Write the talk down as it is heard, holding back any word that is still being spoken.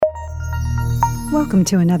Welcome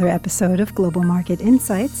to another episode of Global Market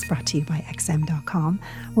Insights, brought to you by XM.com,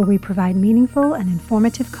 where we provide meaningful and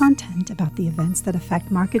informative content about the events that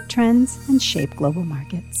affect market trends and shape global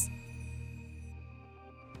markets.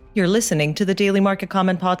 You're listening to the Daily Market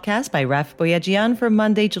Comment Podcast by Raf Boyajian for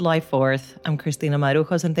Monday, July 4th. I'm Cristina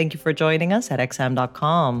Marujos, and thank you for joining us at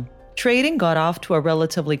XM.com. Trading got off to a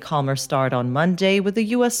relatively calmer start on Monday, with the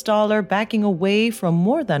US dollar backing away from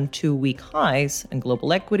more than 2-week highs and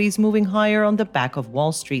global equities moving higher on the back of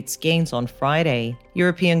Wall Street's gains on Friday.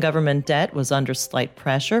 European government debt was under slight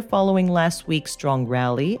pressure following last week's strong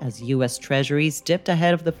rally as US Treasuries dipped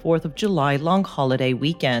ahead of the 4th of July long holiday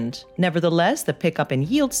weekend. Nevertheless, the pickup in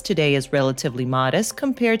yields today is relatively modest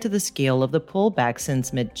compared to the scale of the pullback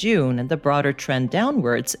since mid-June, and the broader trend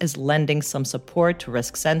downwards is lending some support to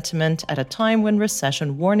risk sentiment at a time when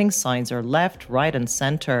recession warning signs are left, right, and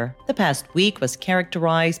center. The past week was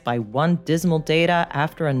characterized by one dismal data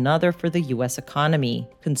after another for the US economy.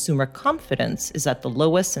 Consumer confidence is at the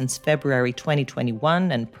lowest since February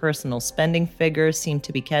 2021, and personal spending figures seem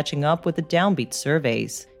to be catching up with the downbeat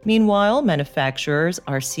surveys. Meanwhile, manufacturers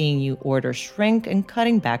are seeing new orders shrink and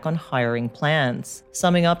cutting back on hiring plans.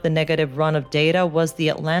 Summing up the negative run of data was the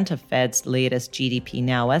Atlanta Fed's latest GDP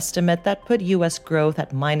Now estimate that put U.S. growth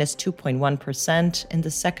at minus 2.1% in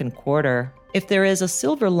the second quarter. If there is a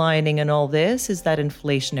silver lining in all this, is that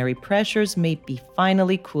inflationary pressures may be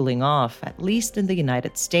finally cooling off, at least in the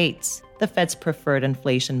United States. The Fed's preferred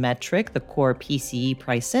inflation metric, the core PCE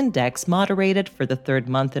price index, moderated for the third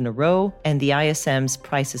month in a row, and the ISM's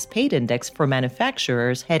prices paid index for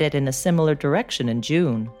manufacturers headed in a similar direction in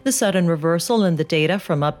June. The sudden reversal in the data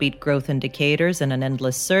from upbeat growth indicators and an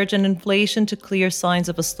endless surge in inflation to clear signs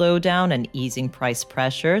of a slowdown and easing price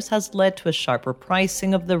pressures has led to a sharper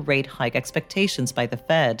pricing of the rate hike expectations by the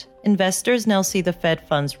Fed. Investors now see the Fed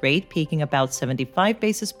funds rate peaking about 75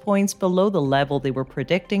 basis points below the level they were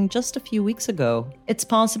predicting just a few weeks ago. It's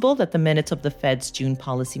possible that the minutes of the Fed's June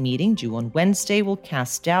policy meeting due on Wednesday will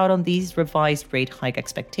cast doubt on these revised rate hike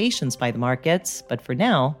expectations by the markets, but for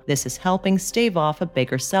now, this is helping stave off a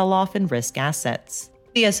bigger sell-off in risk assets.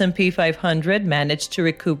 The S&P 500 managed to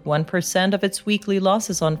recoup 1% of its weekly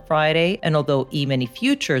losses on Friday, and although E-mini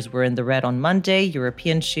futures were in the red on Monday,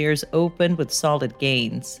 European shares opened with solid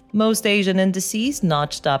gains. Most Asian indices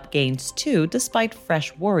notched up gains too, despite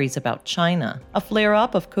fresh worries about China. A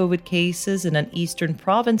flare-up of COVID cases in an eastern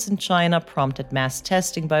province in China prompted mass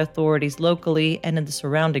testing by authorities locally and in the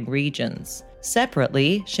surrounding regions.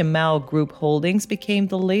 Separately, Shimao Group Holdings became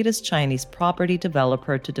the latest Chinese property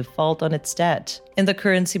developer to default on its debt. In the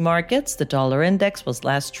currency markets, the dollar index was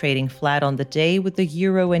last trading flat on the day, with the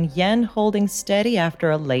euro and yen holding steady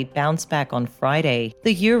after a late bounce back on Friday.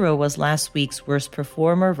 The euro was last week's worst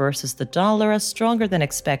performer versus the dollar, as stronger than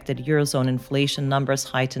expected Eurozone inflation numbers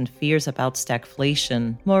heightened fears about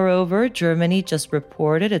stagflation. Moreover, Germany just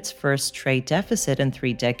reported its first trade deficit in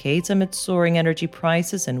 3 decades amid soaring energy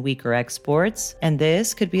prices and weaker exports, and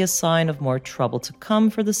this could be a sign of more trouble to come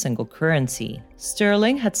for the single currency.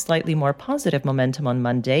 Sterling had slightly more positive momentum on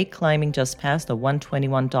Monday, climbing just past the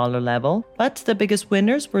 $121 level, but the biggest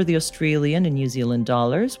winners were the Australian and New Zealand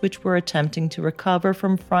dollars, which were attempting to recover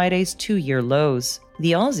from Friday's 2-year lows.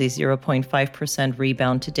 The Aussie's 0.5%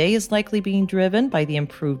 rebound today is likely being driven by the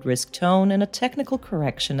improved risk tone and a technical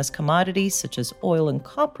correction as commodities such as oil and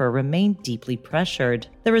copper remain deeply pressured.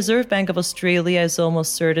 The Reserve Bank of Australia is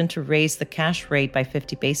almost certain to raise the cash rate by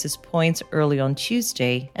 50 basis points early on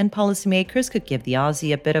Tuesday, and policymakers could give the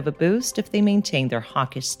Aussie a bit of a boost if they maintain their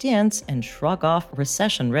hawkish stance and shrug off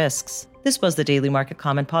recession risks. This was the Daily Market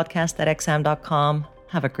Comment Podcast at XM.com.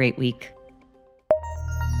 Have a great week.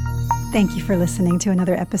 Thank you for listening to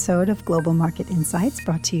another episode of Global Market Insights,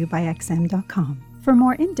 brought to you by XM.com. For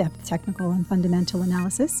more in-depth technical and fundamental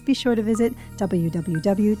analysis, be sure to visit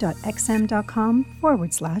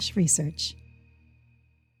www.xm.com/research.